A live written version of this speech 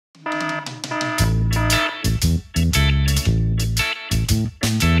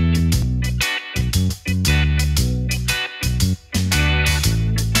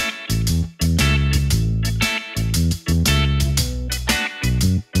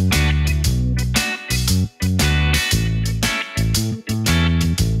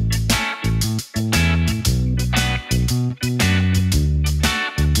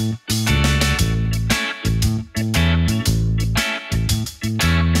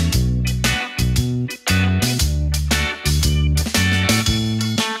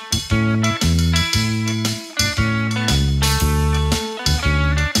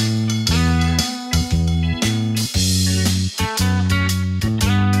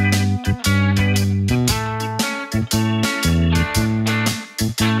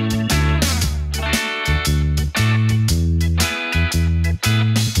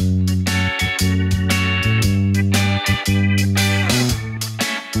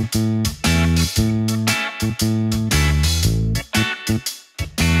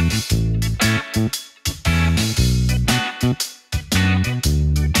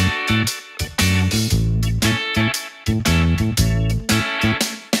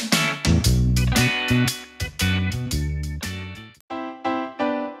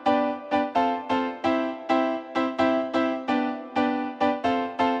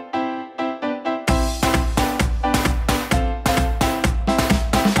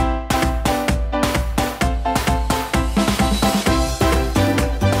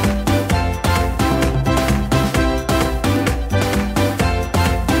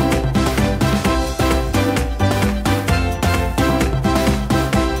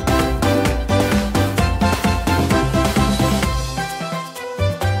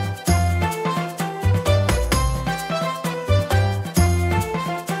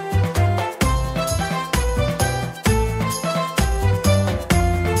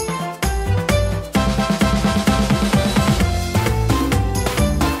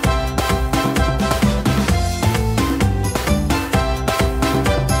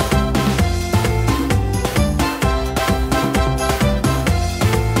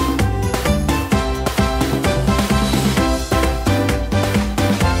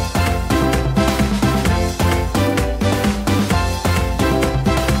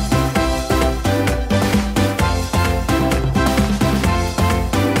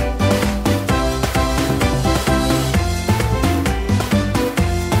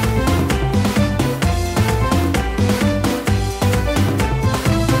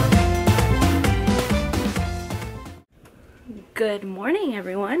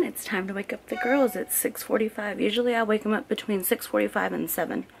everyone. It's time to wake up the girls. It's 6:45. Usually I wake them up between 6:45 and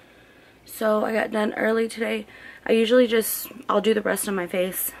 7. So I got done early today. I'll do the rest of my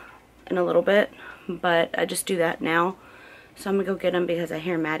face in a little bit, but I just do that now. So I'm gonna go get them because I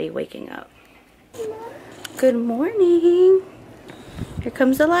hear Maddie waking up. Good morning. Here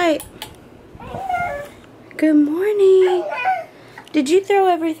comes the light. Good morning. Did you throw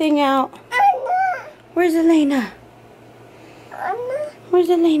everything out? Where's Elena? Where's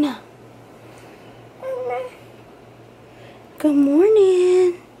Elena? Good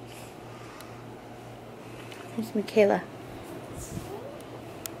morning. There's Michaela.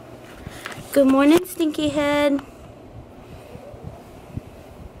 Good morning, stinky head.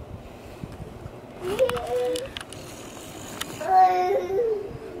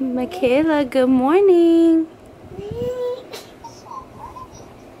 Michaela, good morning.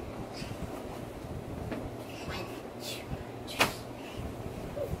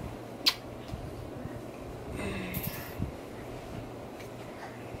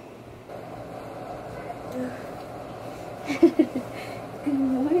 Good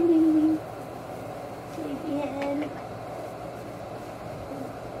morning, sleepyhead.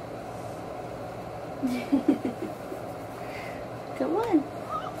 Come on,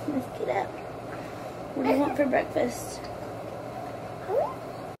 let's get up. What do you want for breakfast?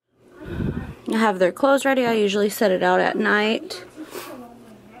 I have their clothes ready. I usually set it out at night,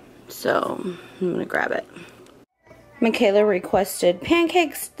 so I'm gonna grab it. Michaela requested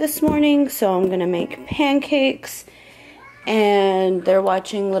pancakes this morning, so I'm gonna make pancakes. And they're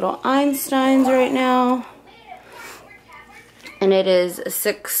watching Little Einsteins right now. And it is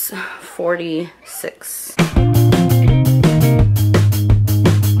 6:46.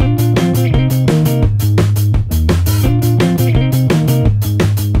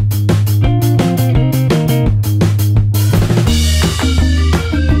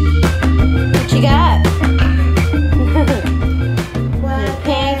 What you got?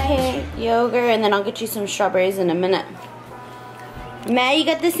 Pancake, yogurt, and then I'll get you some strawberries in a minute. Matt, you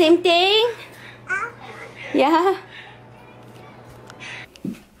got the same thing? Yeah?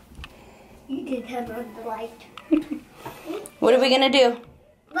 You did have on the light. What are we gonna do?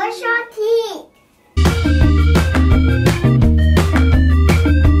 Brush our teeth.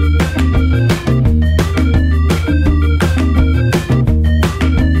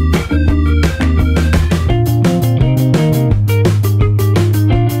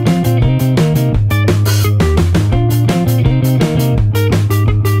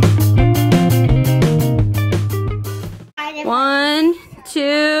 One,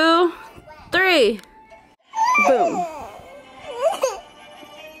 two, three. Boom.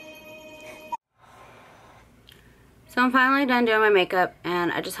 So I'm finally done doing my makeup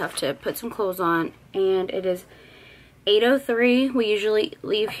and I just have to put some clothes on, and it is 8:03. We usually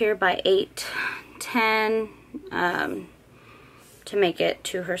leave here by 8:10 to make it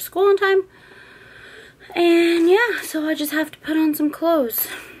to her school in time. And yeah, so I just have to put on some clothes.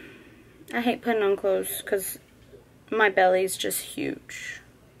 I hate putting on clothes because my belly's just huge.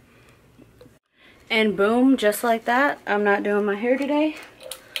 And boom, just like that, I'm not doing my hair today.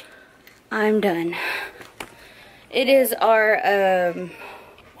 I'm done. It is our,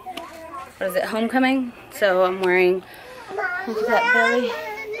 what is it, homecoming? So I'm wearing, look at that belly.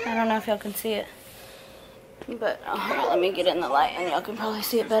 I don't know if y'all can see it. But, here, let me get in the light and y'all can probably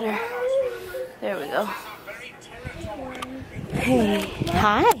see it better. There we go. Hey,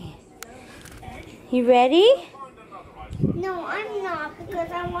 hi. You ready? No, I'm not,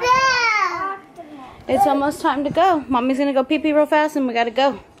 because I want to talk to Mom. It's almost time to go. Mommy's gonna go pee-pee real fast and we gotta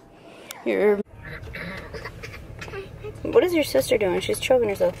go. What is your sister doing? She's choking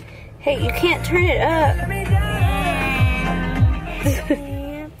herself. Hey, you can't turn it up.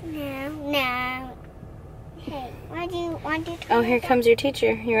 No. Hey, why do you want to turn Oh, here comes your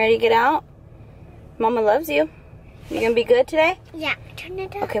teacher. You ready to get out? Mama loves you. You gonna be good today? Yeah, turn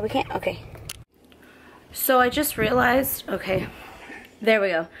it up. Okay, we can't. Okay. So I just realized, okay, there we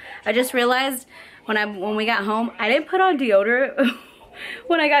go. I just realized when we got home, I didn't put on deodorant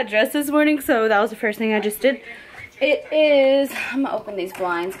when I got dressed this morning, so that was the first thing I just did. It is, I'm gonna open these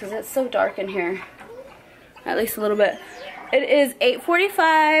blinds because it's so dark in here, at least a little bit. It is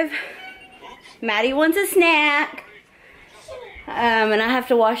 8:45. Maddie wants a snack, and I have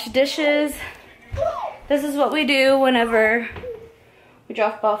to wash dishes. This is what we do whenever we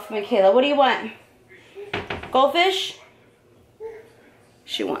drop off Michaela. What do you want? Goldfish?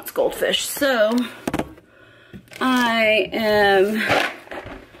 She wants goldfish. So I am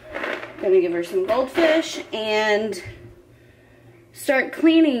gonna give her some goldfish and start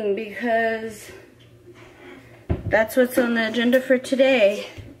cleaning because that's what's on the agenda for today.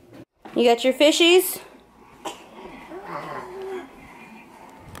 You got your fishies?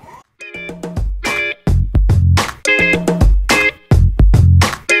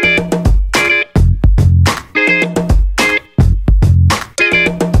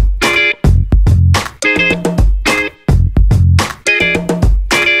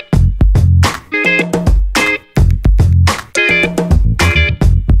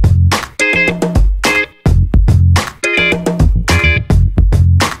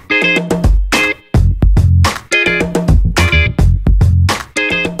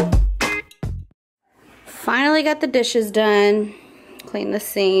 Finally got the dishes done. Clean the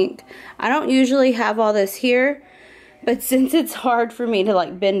sink. I don't usually have all this here, but since it's hard for me to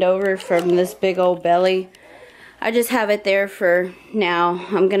like bend over from this big old belly, I just have it there for now.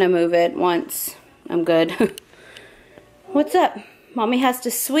 I'm gonna move it once I'm good. What's up? Mommy has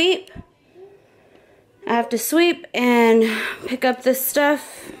to sweep. I have to sweep and pick up this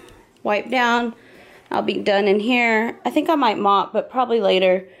stuff, wipe down. I'll be done in here. I think I might mop, but probably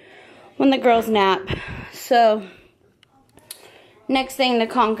later when the girls nap. So next thing to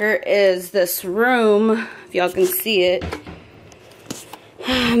conquer is this room, if y'all can see it.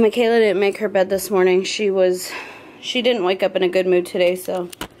 Michaela didn't make her bed this morning. She didn't wake up in a good mood today, so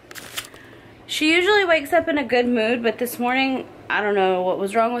she usually wakes up in a good mood, but this morning I don't know what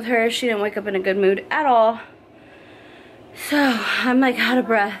was wrong with her. She didn't wake up in a good mood at all. So I'm like out of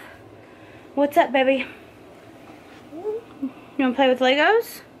breath. What's up, baby? You wanna play with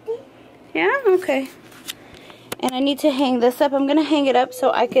Legos? Yeah? Okay. And I need to hang this up. I'm going to hang it up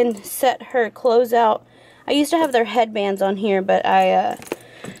so I can set her clothes out. I used to have their headbands on here, but I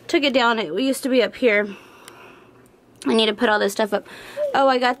took it down. It used to be up here. I need to put all this stuff up. Oh,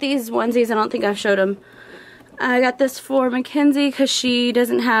 I got these onesies. I don't think I've showed them. I got this for Mackenzie because she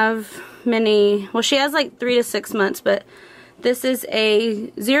doesn't have many. Well, she has like 3 to 6 months, but this is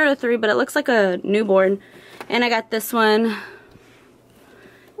a 0 to 3, but it looks like a newborn. And I got this one.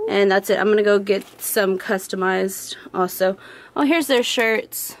 And that's it. I'm going to go get some customized also. Oh, here's their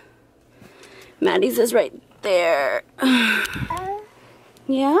shirts. Maddie's is right there.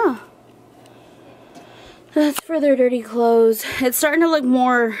 Yeah. That's for their dirty clothes. It's starting to look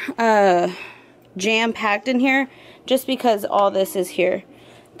more jam-packed in here just because all this is here.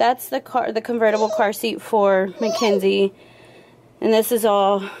 That's the convertible car seat for Mackenzie. And this is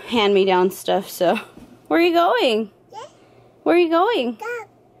all hand-me-down stuff. So, where are you going? Where are you going?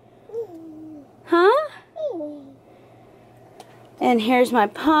 Huh? And here's my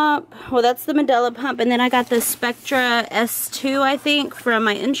pump. Well, that's the Medela pump. And then I got the Spectra S2, I think, from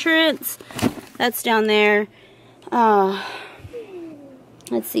my insurance. That's down there. Let's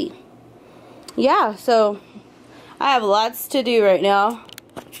see. Yeah, so I have lots to do right now.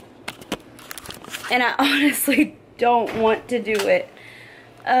 And I honestly don't want to do it.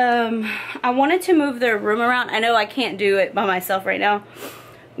 I wanted to move their room around. I know I can't do it by myself right now.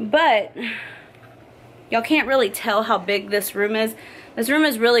 But y'all can't really tell how big this room is. This room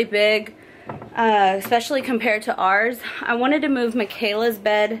is really big, especially compared to ours. I wanted to move Michaela's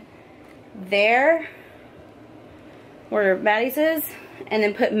bed there, where Maddie's is, and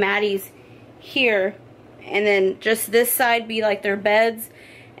then put Maddie's here, and then just this side be like their beds,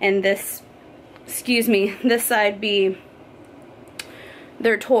 and this, excuse me, this side be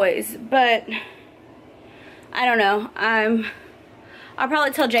their toys. But I don't know. I'll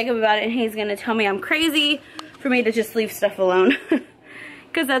probably tell Jacob about it, and he's gonna tell me I'm crazy for me to just leave stuff alone.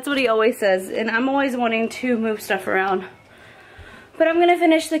 Because that's what he always says, and I'm always wanting to move stuff around. But I'm gonna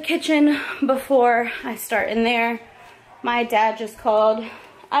finish the kitchen before I start in there. My dad just called.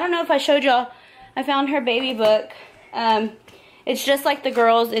 I don't know if I showed y'all. I found her baby book. It's just like the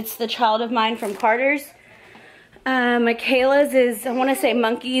girls. It's The Child of Mine from Carter's. Michaela's is, I want to say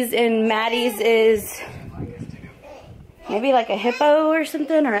monkeys, and Maddie's is maybe like a hippo or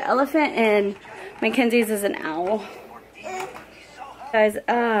something, or an elephant, and Mackenzie's is an owl. Guys,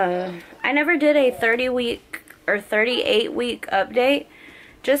 I never did a 30-week or 38-week update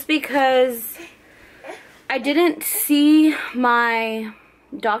just because I didn't see my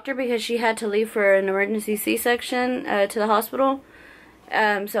doctor because she had to leave for an emergency C-section to the hospital.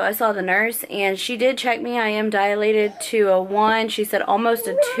 So I saw the nurse, and she did check me. I am dilated to a 1. She said almost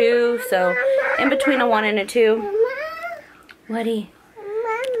a 2, so in between a 1 and a 2. Whatty?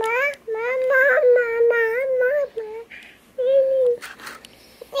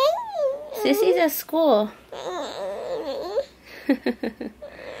 Sissy's at school.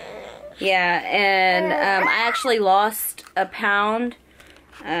 Yeah, and I actually lost a pound.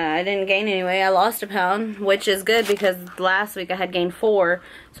 I didn't gain any weight. I lost a pound, which is good because last week I had gained 4,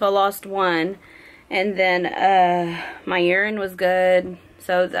 so I lost 1. And then my urine was good.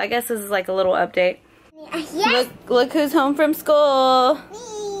 So I guess this is like a little update. Yes. Look who's home from school.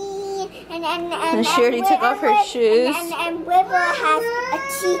 Me. And she already took off her shoes. And River has a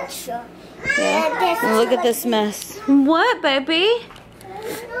teacher. Yeah. And look at this mess. What, baby?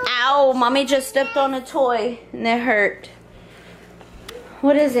 Ow, mommy just stepped on a toy and it hurt.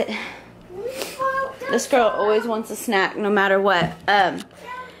 What is it? This girl always wants a snack no matter what.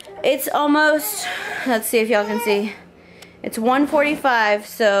 It's almost, let's see if y'all can see. It's 1:45,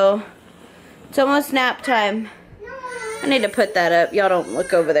 so it's almost nap time. I need to put that up. Y'all don't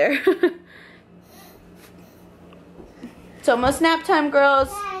look over there. It's almost nap time, girls.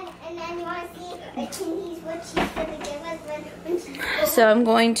 So I'm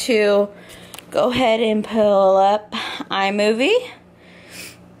going to go ahead and pull up iMovie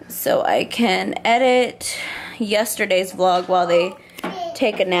so I can edit yesterday's vlog while they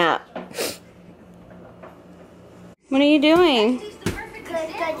take a nap. What are you doing?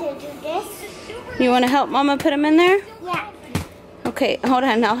 You want to help Mama put them in there? Yeah. Okay, hold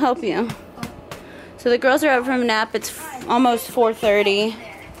on, I'll help you. So the girls are up from a nap. It's almost 4:30.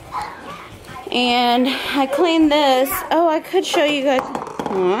 And I cleaned this. Oh, I could show you guys.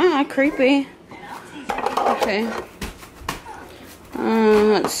 Oh, creepy. Okay.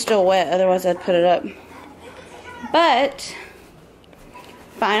 It's still wet, otherwise I'd put it up. But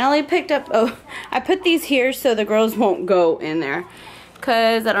finally picked up. Oh, I put these here so the girls won't go in there.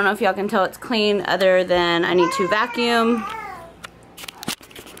 Because I don't know if y'all can tell it's clean, other than I need to vacuum.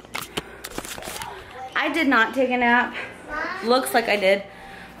 I did not take a nap. Looks like I did.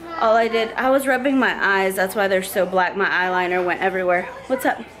 All I did, I was rubbing my eyes. That's why they're so black. My eyeliner went everywhere. What's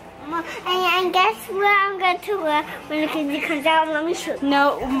up? And guess where I'm going to when the kid comes out? Let me show you.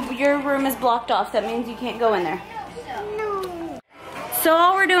 No, your room is blocked off. That means you can't go in there. No. So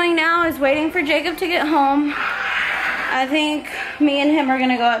all we're doing now is waiting for Jacob to get home. I think me and him are going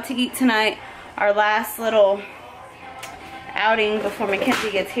to go out to eat tonight. Our last little outing before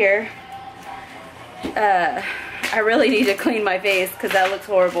Mackenzie gets here. I really need to clean my face because that looks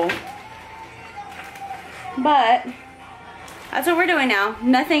horrible. But that's what we're doing now.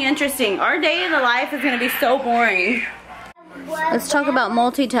 Nothing interesting. Our day in the life is going to be so boring. Let's talk about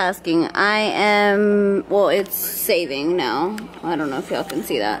multitasking. I am, well, it's saving now. I don't know if y'all can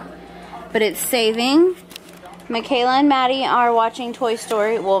see that. But it's saving. Michaela and Maddie are watching Toy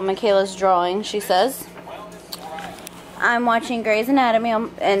Story. Well, Michaela's drawing, she says. I'm watching Grey's Anatomy,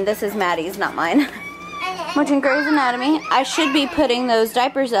 and this is Maddie's, not mine. I'm watching Grey's Anatomy. I should be putting those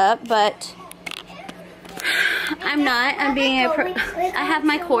diapers up, but I'm not. I'm being I have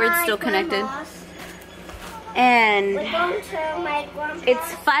my cord still connected. And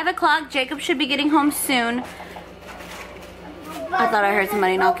it's 5 o'clock. Jacob should be getting home soon. I thought I heard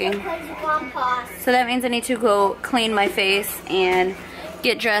somebody knocking. So that means I need to go clean my face and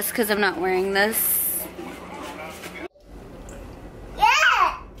get dressed because I'm not wearing this.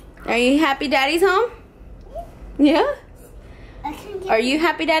 Are you happy Daddy's home? Yeah? Are you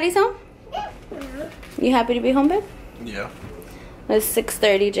happy Daddy's home? You happy to be home, babe? Yeah. It's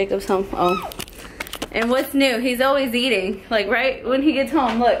 6:30, Jacob's home. Oh. And what's new? He's always eating. Like right when he gets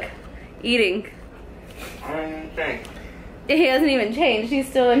home, look. Eating. He hasn't even changed. He's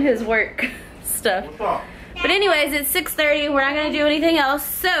still in his work stuff. What's up? But anyways, it's 6:30. We're not going to do anything else.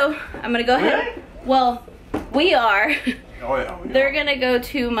 So, I'm going to go ahead. Well, we are. Oh, yeah. They're going to go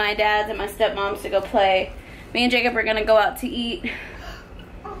to my dad's and my stepmom's to go play. Me and Jacob are going to go out to eat.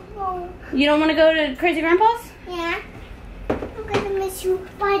 You don't want to go to Crazy Grandpa's? Yeah. I'm going to miss you.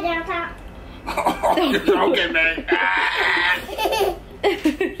 Bye, Dad. Okay, man.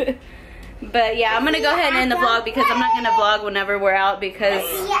 But yeah, I'm going to go ahead and end the vlog because I'm not going to vlog whenever we're out because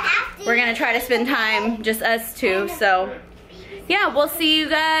we're going to try to spend time, just us two. So yeah, we'll see you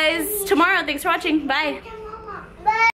guys tomorrow. Thanks for watching. Bye.